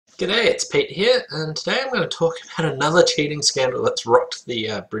G'day, it's Pete here, and today I'm going to talk about another cheating scandal that's rocked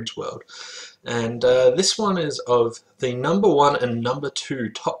the bridge world. And this one is of the #1 and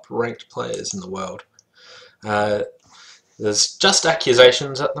 #2 top ranked players in the world. There's just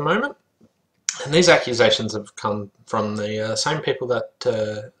accusations at the moment, and these accusations have come from the same people that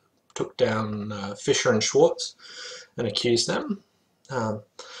took down Fisher and Schwartz and accused them.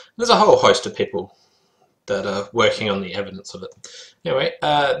 There's a whole host of people that are working on the evidence of it. Anyway,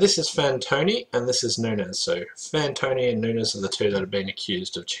 this is Fantoni and this is Nunes. So Fantoni and Nunes are the two that have been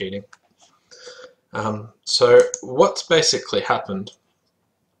accused of cheating. So what's basically happened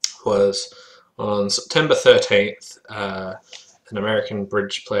was on September 13th, an American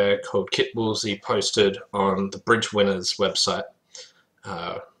bridge player called Kit Woolsey posted on the Bridge Winners website,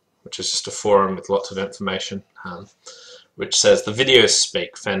 which is just a forum with lots of information, which says the videos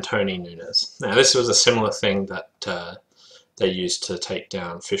speak, Fantoni Nunes. Now this was a similar thing that they used to take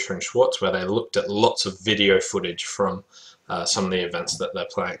down Fisher and Schwartz, where they looked at lots of video footage from some of the events that they're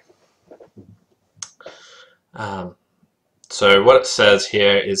playing. So what it says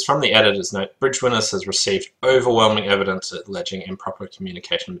here is, from the editor's note, Bridge Winners has received overwhelming evidence alleging improper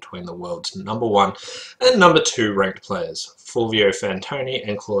communication between the world's #1 and #2 ranked players, Fulvio Fantoni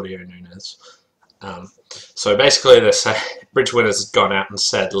and Claudio Nunes. So basically they say Bridge Winners has gone out and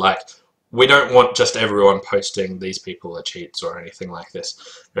said, like, we don't want just everyone posting these people are cheats or anything like this.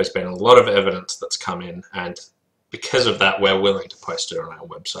 There's been a lot of evidence that's come in, and because of that we're willing to post it on our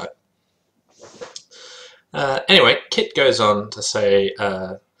website. Anyway, Kit goes on to say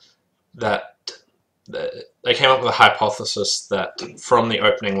that they came up with a hypothesis that from the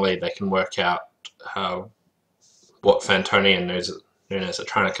opening lead they can work out what Fantoni and Nunes are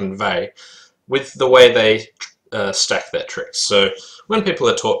trying to convey with the way they stack their tricks. So when people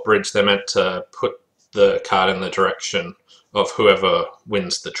are taught bridge, they're meant to put the card in the direction of whoever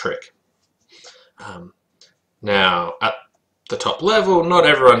wins the trick. Now, at the top level, not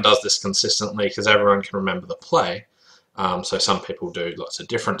everyone does this consistently because everyone can remember the play. So some people do lots of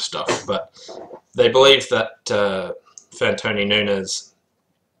different stuff, but they believe that Fantoni Nunes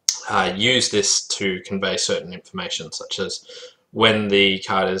use this to convey certain information, such as when the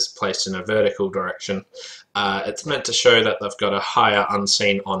card is placed in a vertical direction, it's meant to show that they've got a higher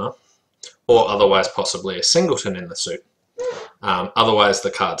unseen honour, or otherwise possibly a singleton in the suit. Otherwise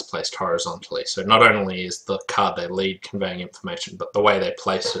the card's placed horizontally. So not only is the card they lead conveying information, but the way they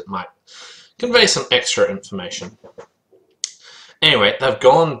place it might convey some extra information. Anyway, they've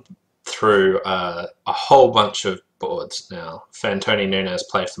gone through a whole bunch of boards now. Fantoni Nunes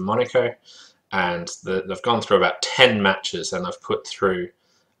play for Monaco, and they've gone through about 10 matches, and they've put through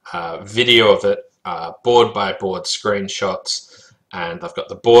video of it, board by board screenshots, and they've got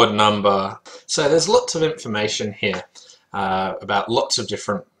the board number. So there's lots of information here about lots of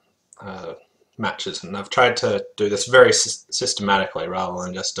different matches, and I've tried to do this very systematically rather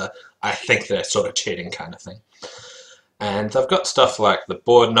than just I think they're sort of cheating kind of thing. And they've got stuff like the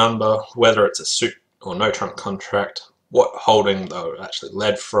board number, whether it's a suit or no trump contract, what holding they were actually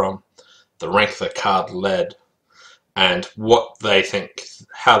led from, the rank the card led, and what they think,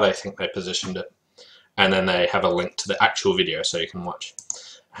 how they think they positioned it. And then they have a link to the actual video so you can watch.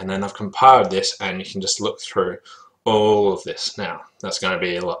 And then I've compiled this, and you can just look through all of this. Now, that's going to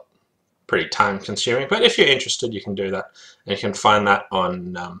be a lot pretty time consuming, but if you're interested you can do that, and you can find that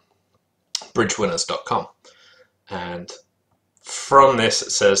on bridgewinners.com. And from this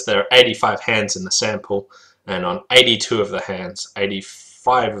it says there are 85 hands in the sample, and on 82 of the hands,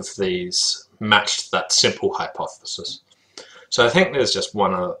 85 of these matched that simple hypothesis. So I think there's just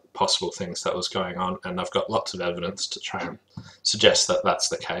one of the possible things that was going on, and I've got lots of evidence to try and suggest that that's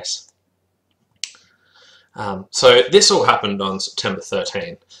the case. So this all happened on September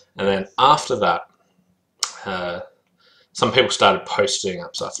 13, and then after that some people started posting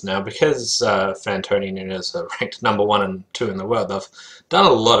up stuff. Now, because Fantoni Nunes are ranked #1 and 2 in the world, they've done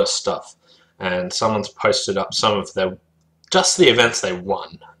a lot of stuff, and someone's posted up some of their just the events they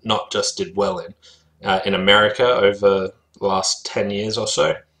won, not just did well in America over the last 10 years or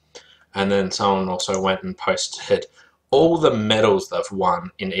so. And then someone also went and posted all the medals they've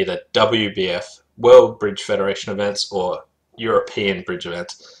won in either WBF, World Bridge Federation events, or European bridge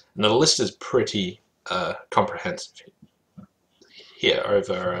events. And the list is pretty comprehensive here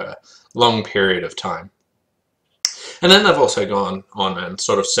over a long period of time. And then they've also gone on and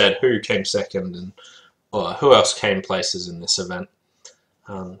sort of said who came second and or who else came places in this event,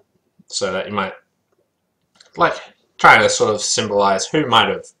 so that you might, like, trying to sort of symbolize who might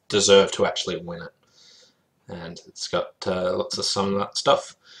have deserved to actually win it. And it's got lots of some of that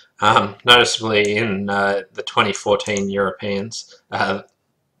stuff. Noticeably in the 2014 Europeans,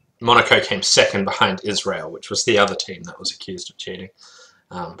 Monaco came second behind Israel, which was the other team that was accused of cheating.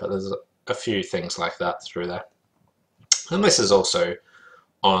 But there's a few things like that through there. And this is also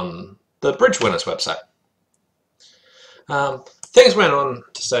on the Bridge Winners website. Things went on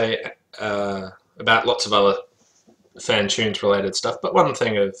to say about lots of other Fantunes related stuff, but one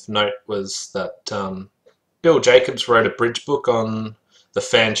thing of note was that Bill Jacobs wrote a bridge book on the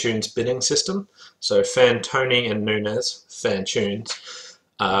Fantunes bidding system. So Fantoni and Nunes, Fantunes,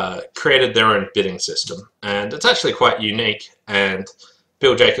 created their own bidding system, and it's actually quite unique, and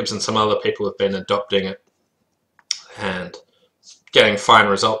Bill Jacobs and some other people have been adopting it and getting fine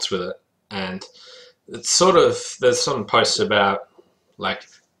results with it. And it's sort of, there's some posts about, like,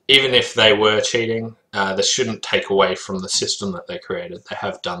 even if they were cheating, this shouldn't take away from the system that they created. They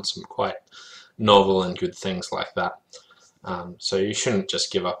have done some quite novel and good things like that. So you shouldn't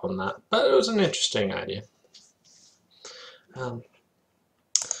just give up on that. But it was an interesting idea.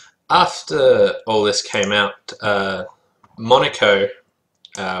 After all this came out, Monaco,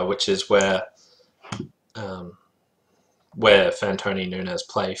 which is where Fantoni Nunes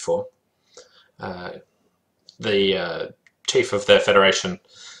play for, the chief of their federation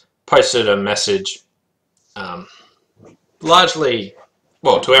posted a message, largely,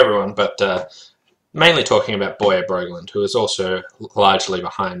 well, to everyone, but mainly talking about Boyer Brogeland, who is also largely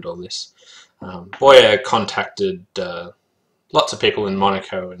behind all this. Boyer contacted lots of people in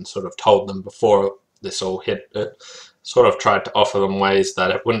Monaco and sort of told them before this all hit, it sort of tried to offer them ways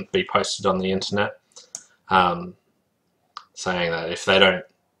that it wouldn't be posted on the internet, saying that if they don't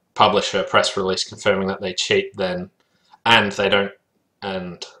publish a press release confirming that they cheat, then, and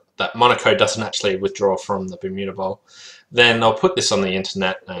that Monaco doesn't actually withdraw from the Bermuda Bowl, then they'll put this on the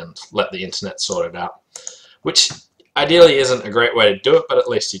internet and let the internet sort it out. Which ideally isn't a great way to do it, but at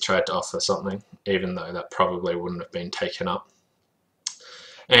least he tried to offer something, even though that probably wouldn't have been taken up.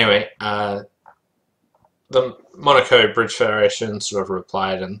 Anyway, the Monaco Bridge Federation sort of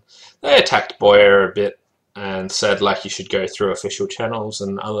replied, and they attacked Boyer a bit and said, like, you should go through official channels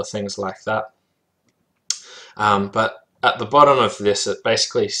and other things like that. But at the bottom of this, it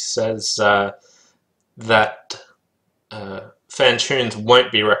basically says that Fantunes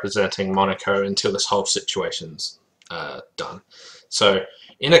won't be representing Monaco until this whole situation's done. So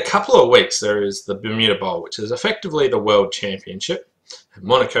in a couple of weeks, there is the Bermuda Bowl, which is effectively the World Championship.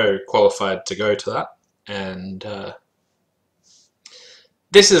 Monaco qualified to go to that, and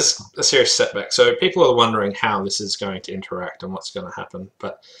this is a serious setback. So people are wondering how this is going to interact and what's going to happen,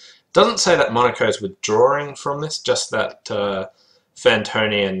 but it doesn't say that Monaco is withdrawing from this, just that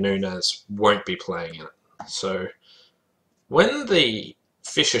Fantoni and Nunes won't be playing in it. So when the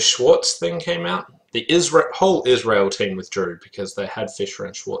Fischer-Schwartz thing came out, the whole Israel team withdrew because they had Fischer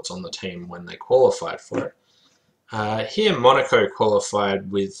and Schwartz on the team when they qualified for it. Here Monaco qualified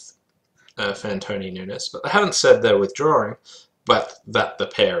with Fantoni Nunes, but they haven't said they're withdrawing, but that the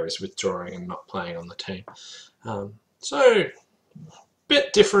pair is withdrawing and not playing on the team. So,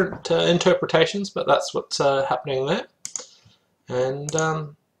 bit different interpretations, but that's what's happening there. And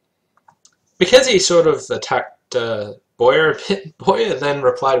because he sort of attacked Boyer a bit, Boyer then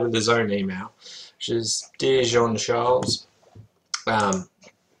replied with his own email, which is, Dear Jean-Charles,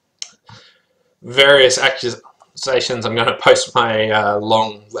 various accusations. I'm going to post my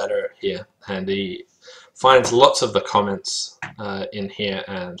long letter here, and he finds lots of the comments in here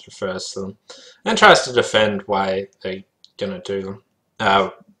and refers to them, and tries to defend why they're going to do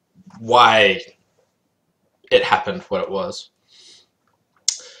them, why it happened what it was.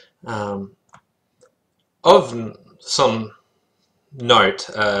 Of some note,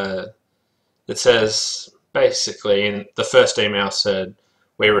 it says, basically, in the first email said,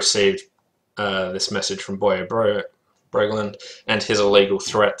 we received this message from Boyer Brogeland and his illegal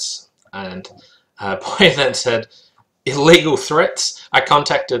threats, and Boyer then said, illegal threats? I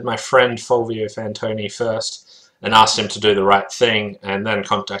contacted my friend Fulvio Fantoni first and asked him to do the right thing, and then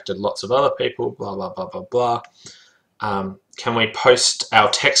contacted lots of other people, blah, blah, blah, blah, blah. Can we post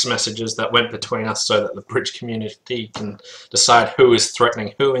our text messages that went between us so that the bridge community can decide who is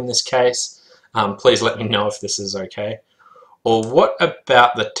threatening who in this case? Please let me know if this is okay. Or what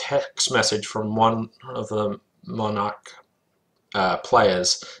about the text message from one of the Monarch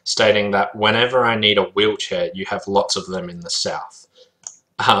players stating that whenever I need a wheelchair, you have lots of them in the south?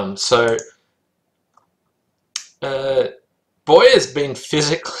 So Boyer's been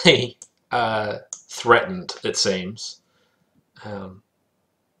physically threatened, it seems,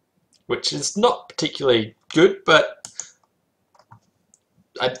 which is not particularly good, but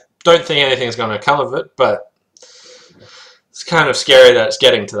I don't think anything's going to come of it, but it's kind of scary that it's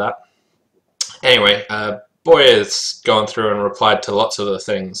getting to that. Anyway, Boy has gone through and replied to lots of the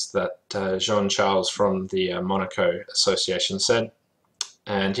things that Jean-Charles from the Monaco Association said.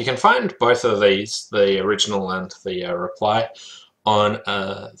 And you can find both of these, the original and the reply, on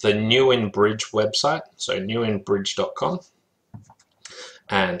the Newinbridge website, so newinbridge.com,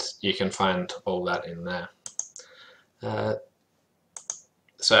 and you can find all that in there.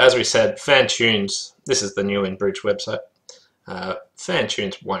 So as we said, Fantunes, this is the Newinbridge website.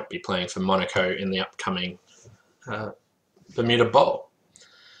 Fantunes won't be playing for Monaco in the upcoming Bermuda Bowl.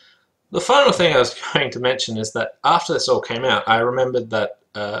 The final thing I was going to mention is that after this all came out, I remembered that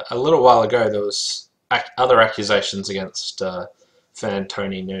a little while ago there was other accusations against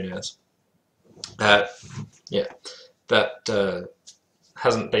Fantoni Nunes. Yeah, that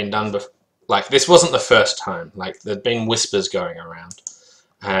hasn't been done before. Like, this wasn't the first time. Like, there'd been whispers going around.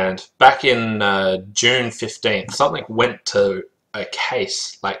 And back in June 15th, something went to a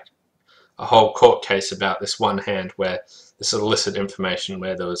case, like a whole court case about this one hand where this illicit information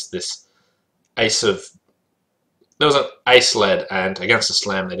where there was this there was an ace led, and against a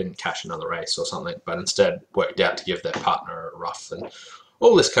slam they didn't cash another ace or something, but instead worked out to give their partner a ruff, and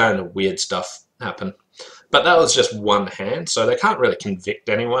all this kind of weird stuff happened. But that was just one hand, so they can't really convict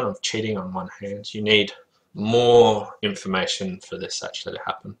anyone of cheating on one hand. You need more information for this actually to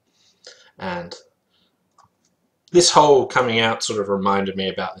happen. And this whole coming out sort of reminded me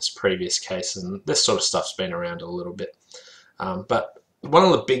about this previous case, and this sort of stuff's been around a little bit. But one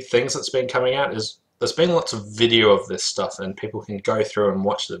of the big things that's been coming out is there's been lots of video of this stuff, and people can go through and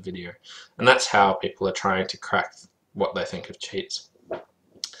watch the video. And that's how people are trying to crack what they think of cheats.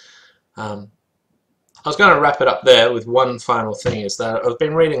 I was going to wrap it up there with one final thing, is that I've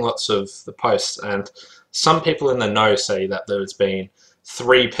been reading lots of the posts, and some people in the know say that there's been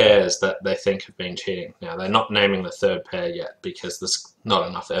 3 pairs that they think have been cheating. Now, they're not naming the 3rd pair yet because there's not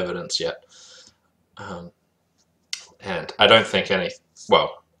enough evidence yet. And I don't think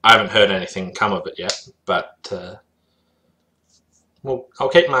well, I haven't heard anything come of it yet, but well, I'll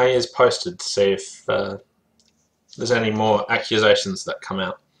keep my ears posted to see if there's any more accusations that come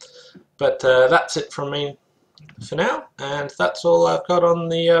out. But that's it from me for now, and that's all I've got on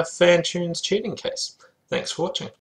the Fantunes cheating case. Thanks for watching.